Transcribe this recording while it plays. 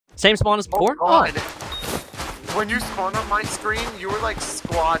Same spawn as before? Oh, God. When you spawned on my screen, you were like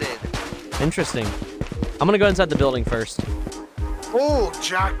squatted. Interesting. I'm gonna go inside the building first. Oh,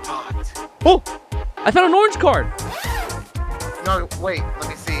 jackpot. Oh! I found an orange card! No, wait, let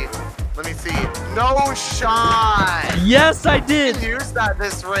me see. Let me see. No shot! Yes, I You did! can use that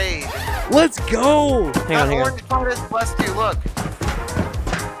this raid. Let's go! Hang on, That hang on. orange card has blessed you, look.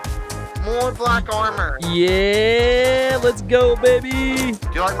 More black armor. Yeah, let's go, baby! Do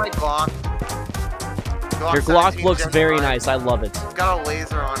you like my Glock? Your Glock 17 looks Gen very 5. nice. I love it. It's got a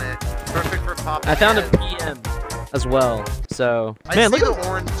laser on it. Perfect for popping. I found a heads. PM as well. So, I man, see look the at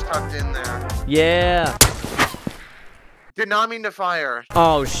orange tucked in there. yeah. Did not mean to fire.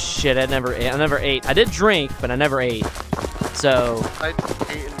 Oh shit! I never ate. I did drink, but I never ate. So I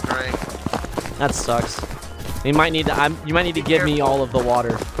ate and drank. that sucks. You might need to. You might need to give me all of the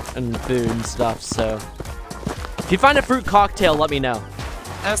water and food and stuff. So if you find a fruit cocktail, let me know.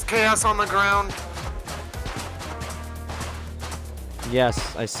 SKS on the ground.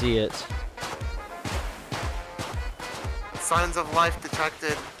 Yes, I see it. Signs of life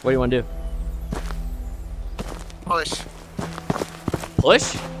detected. What do you want to do? Push.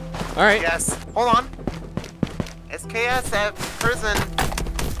 Push? All right. Yes. Hold on. SKS at prison.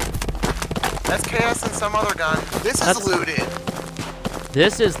 SKS and some other gun. This is That's- looted.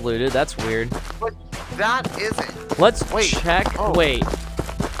 This is looted. That's weird. But that isn't. Let's Wait. check. Oh. Wait.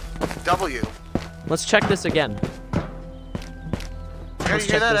 W. Let's check this again. Can Let's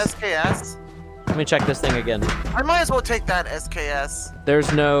you hear check that this. SKS? Let me check this thing again. I might as well take that SKS.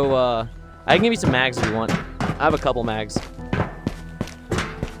 There's no. I can give you some mags if you want. I have a couple mags.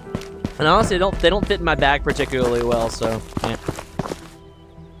 And honestly, they don't fit in my bag particularly well, so yeah.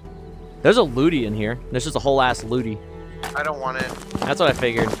 There's a looty in here. There's just a whole ass looty. I don't want it. That's what I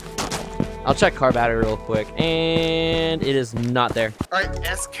figured. I'll check car battery real quick, and it is not there. Alright,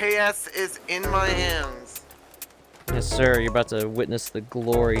 SKS is in my hands. Yes, sir. You're about to witness the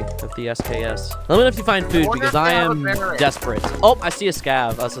glory of the SKS. Let me know if you find food, wonder because if I they have a am barrel. desperate. Oh, I see a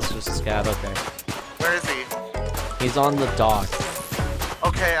scav. Oh, this is just a scav. Okay. Where is he? He's on the dock.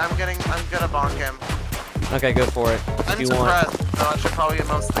 Okay, I'm gonna bonk him. Okay, go for it. I'm If you want. suppressed, so I should probably get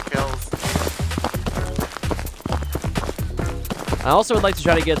most of the kills. I also would like to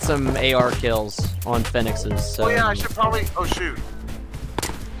try to get some AR kills on Phoenixes. So. Oh yeah, I should probably. Oh shoot.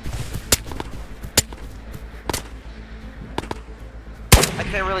 I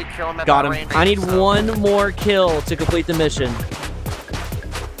can't really kill him at Got that him. range. I need so- one more kill to complete the mission.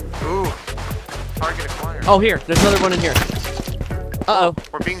 Ooh. Target acquired. Oh, here. There's another one in here. Uh-oh.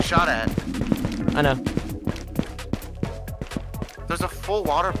 We're being shot at. I know. There's a full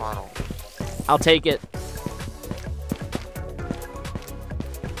water bottle. I'll take it.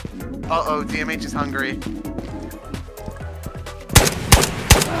 Uh-oh, DMH is hungry.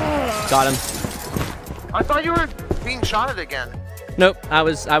 Got him. I thought you were being shot at again. Nope. I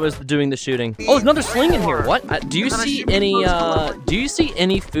was doing the shooting. Oh, there's another sling in here. What? Do you Is that a see shooting any post? do you see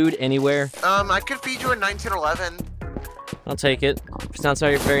any food anywhere? I could feed you a 1911. I'll take it. Sounds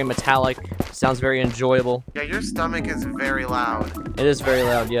very metallic. Sounds very enjoyable. Yeah, your stomach is very loud. It is very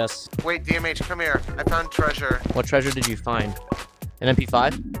loud, yes. Wait, DMH, come here. I found treasure. What treasure did you find? An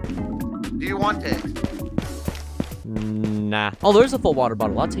MP5? Do you want it? Nah. Oh, there's a full water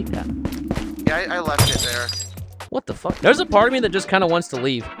bottle. I'll take that. Yeah, I left it there. What the fuck? There's a part of me that just kind of wants to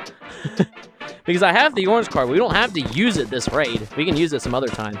leave. Because I have the orange card. We don't have to use it this raid. We can use it some other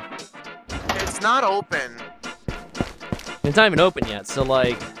time. It's not open. It's not even open yet, so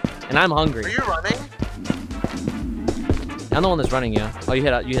like... And I'm Are hungry. you running? I'm the one that's running, yeah. Oh, you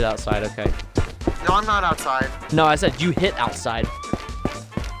hit outside, okay. No, I'm not outside. No, I said you hit outside.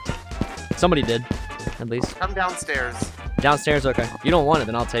 Somebody did, at least. I'm downstairs. Downstairs, okay. If you don't want it,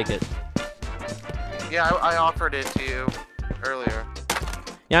 then I'll take it. Yeah, I offered it to you earlier.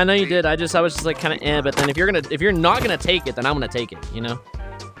 Yeah, I know you did. I was just like kind of but then if you're not gonna take it, then I'm gonna take it, you know?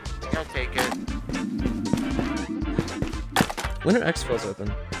 I'll take it. When are exfils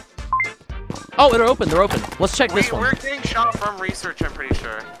open? Oh, they're open. Let's check this one. We're getting shot from research, I'm pretty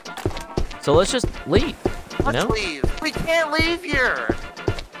sure. So let's just leave, you Let's know? leave. We can't leave here.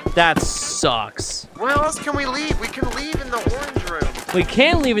 That sucks. Where else can we leave? We can leave in the orange room. We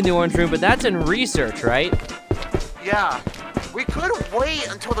can leave in the orange room, but that's in research, right? Yeah. We could wait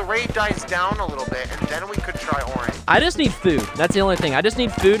until the raid dies down a little bit, and then we could try orange. I just need food. That's the only thing. I just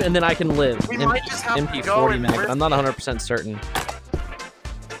need food, and then I can live. We might just have to MP40 go and mag. risk I'm not 100% certain.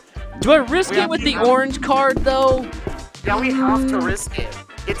 Do I risk We it have with to the have- orange card, though? Yeah, we have to risk it.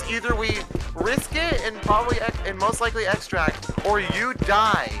 It's either we risk it and probably and most likely extract, or you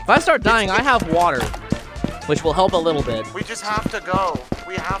die. If I start dying, I have water, which will help a little bit. We just have to go.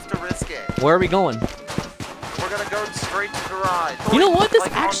 We have to risk it. Where are we going? We're gonna go straight to garage. You know what? This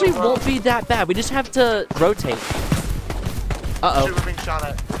Like, actually won't be that bad. We just have to rotate. Uh-oh. Shoot, we're being shot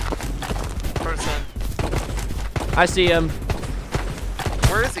at. Person. I see him.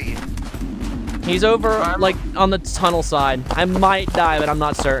 Where is he? He's over, like, on the tunnel side. I might die, but I'm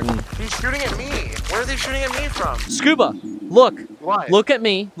not certain. He's shooting at me. Where is he shooting at me from? Scuba, look. What? Look at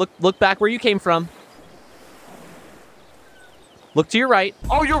me. Look back where you came from. Look to your right.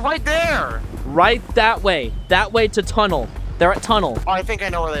 Oh, you're right there. Right that way. That way to tunnel. They're at tunnel. Oh, I think I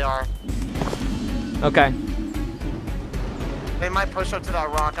know where they are. Okay. They might push up to that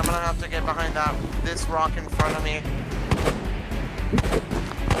rock. I'm gonna have to get behind this rock in front of me.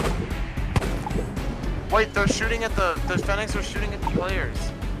 Wait, they're shooting at the Fenix are shooting at the players.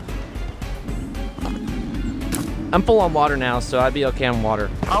 I'm full on water now, so I'd be okay on water.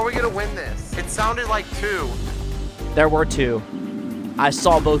 How are we gonna win this? It sounded like 2. There were 2. I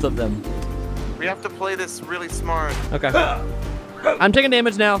saw both of them. We have to play this really smart. Okay. I'm taking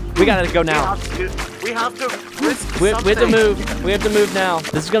damage now. We gotta go now. We have to risk We have to move. We have to move now.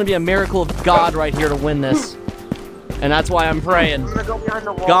 This is gonna be a miracle of God right here to win this. And that's why I'm praying. I'm gonna go behind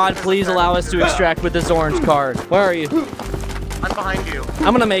the wall. God, please allow us to extract with this orange card. Where are you? I'm behind you.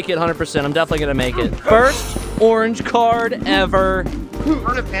 I'm gonna make it 100%. I'm definitely gonna make it. First orange card ever.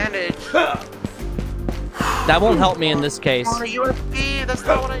 On a bandage. That won't help me in this case. On a USB. That's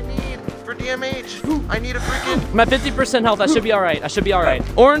not what I need for DMH. I need a freaking. I'm at 50% health. I should be all right. I should be all right.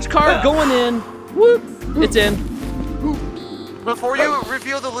 Orange card going in. Whoop. It's in. Before you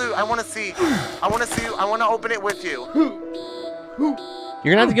reveal the loot, I want to see. I want to open it with you.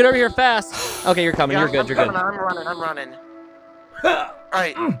 You're gonna have to get over here fast. Okay, you're coming. Yeah, You're good. You're good. I'm running. All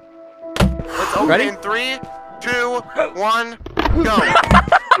right. Let's open Ready? it in 3, 2, 1, go.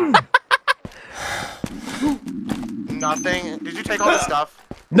 Nothing. Did you take all the stuff?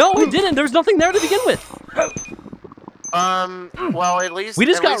 No, we didn't. There was nothing there to begin with. Well, at least We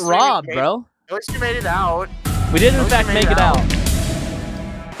just got robbed, we bro. At least you made it out. We did in fact make it out.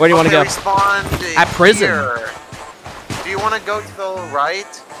 Where do you want to go? Respawn At prison. Here. Do you want to go to the right?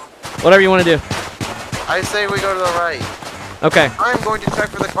 Whatever you want to do. I say we go to the right. Okay. I'm going to check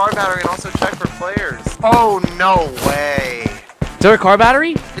for the car battery and also check for players. Oh, no way. Is there a car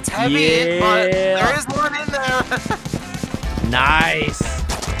battery? It's heavy, but there is one in there. Nice.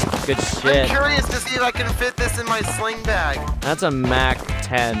 Good shit. I'm curious to see if I can fit this in my sling bag. That's a Mac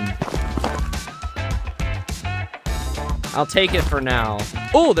 10. I'll take it for now.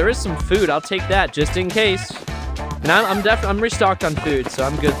 Oh, there is some food. I'll take that just in case. And I'm restocked on food, so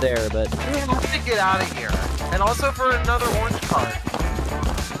I'm good there. But We have to get out of here, and also for another orange card.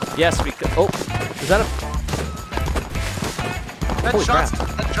 yes, we could. Oh, is that a? That Holy shot's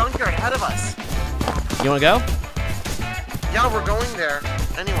crap. a junkyard ahead of us. You want to go? Yeah, we're going there.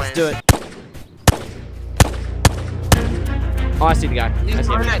 Anyway, Let's do it. Oh, I see the guy. He's I see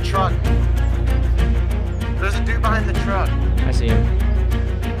behind him. that truck. There's a dude behind the truck. I see him.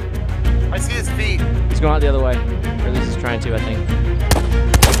 I see his feet. He's going out the other way. Or at least he's trying to, I think.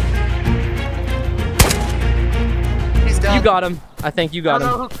 He's dead. You got him. I think you I got don't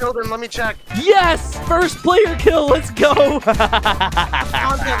him. know who killed him. Let me check. Yes! First player kill. Let's go.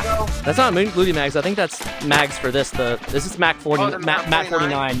 Content, bro. That's not Moody mags. I think that's mags for this. This is Mac 40. Oh, the Mac Mac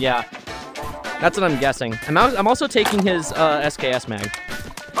 49. Yeah. That's what I'm guessing. I'm also taking his SKS mag.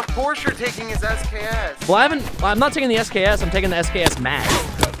 Of course you're taking his SKS. Well, I'm not taking the SKS. I'm taking the SKS mag.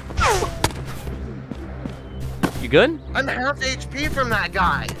 You good? I'm half HP from that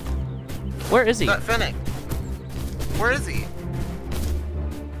guy. Where is he? That Fennec. Where is he?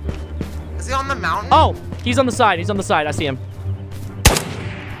 Is he on the mountain? Oh, he's on the side. He's on the side. I see him.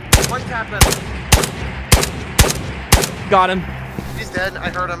 One tap him. Got him. He's dead. I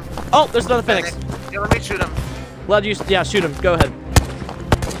heard him. Oh, there's another Phoenix. Yeah, let me shoot him. Glad you. Yeah, shoot him. Go ahead.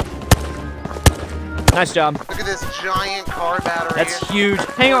 Nice job. Look at this giant car battery. That's huge.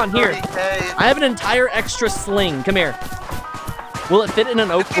 Hang on here. 30K. I have an entire extra sling. Come here. Will it fit in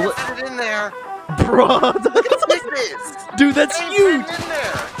an oak? I can't fit it in there. Bro, Look how big it is. dude, that's Can't huge. fit it in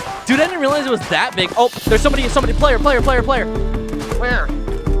there. Dude, I didn't realize it was that big. Oh, there's somebody. Player. Where?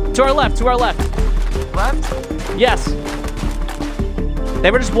 To our left. Left? Yes.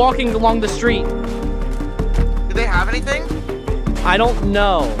 They were just walking along the street. Do they have anything? I don't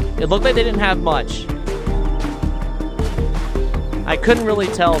know. It looked like they didn't have much. I couldn't really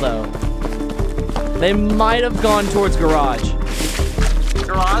tell though. They might have gone towards garage.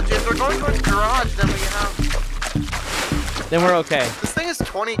 Garage? If they're going towards garage, then we have... Then we're okay. This thing is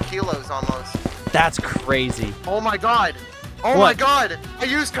 20 kilos almost. That's crazy. Oh my god. Oh What? my god. I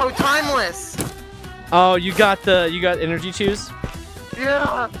used code Timeless. Oh, you got energy chews?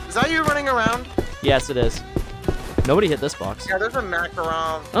 Yeah. Is that you running around? Yes, it is. Nobody hit this box. Yeah, there's a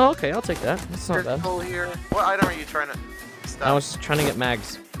Makarov. Oh, okay, I'll take that. That's not bad. Here. What item are you trying to stop? I was just trying to get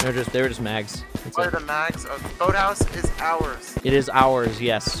mags. They were just mags. That's What it. are the mags? Oh, boathouse is ours. It is ours,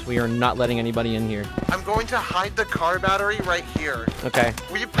 yes. We are not letting anybody in here. I'm going to hide the car battery right here. Okay.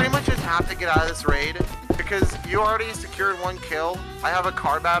 We pretty much just have to get out of this raid because you already secured 1 kill. I have a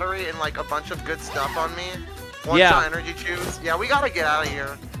car battery and like a bunch of good stuff on me. One shot energy chews. Yeah, we gotta get out of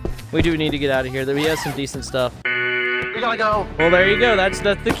here. We do need to get out of here. We have some decent stuff. We gotta go. Well, there you go. That's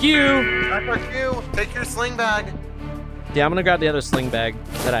the cue. That's our cue. Take your sling bag. Yeah, I'm gonna grab the other sling bag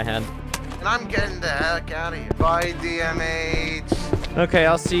that I had. And I'm getting the heck out of here. Bye, DMH. Okay,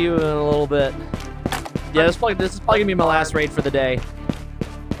 I'll see you in a little bit. Yeah, this is probably gonna be my last raid for the day.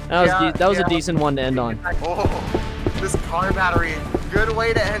 That was a decent one to end on. Oh, this car battery. Good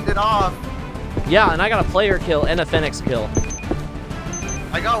way to end it off. Yeah, and I got a player kill and a Phoenix kill.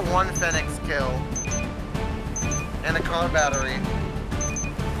 I got 1 Phoenix kill. And a car battery.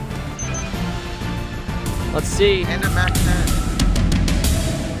 Let's see. And a Mac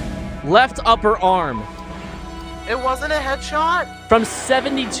 10. Left upper arm. It wasn't a headshot? From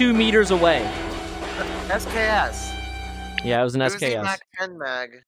 72 meters away. SKS. Yeah, it was an Uzi SKS. Mac 10 mag.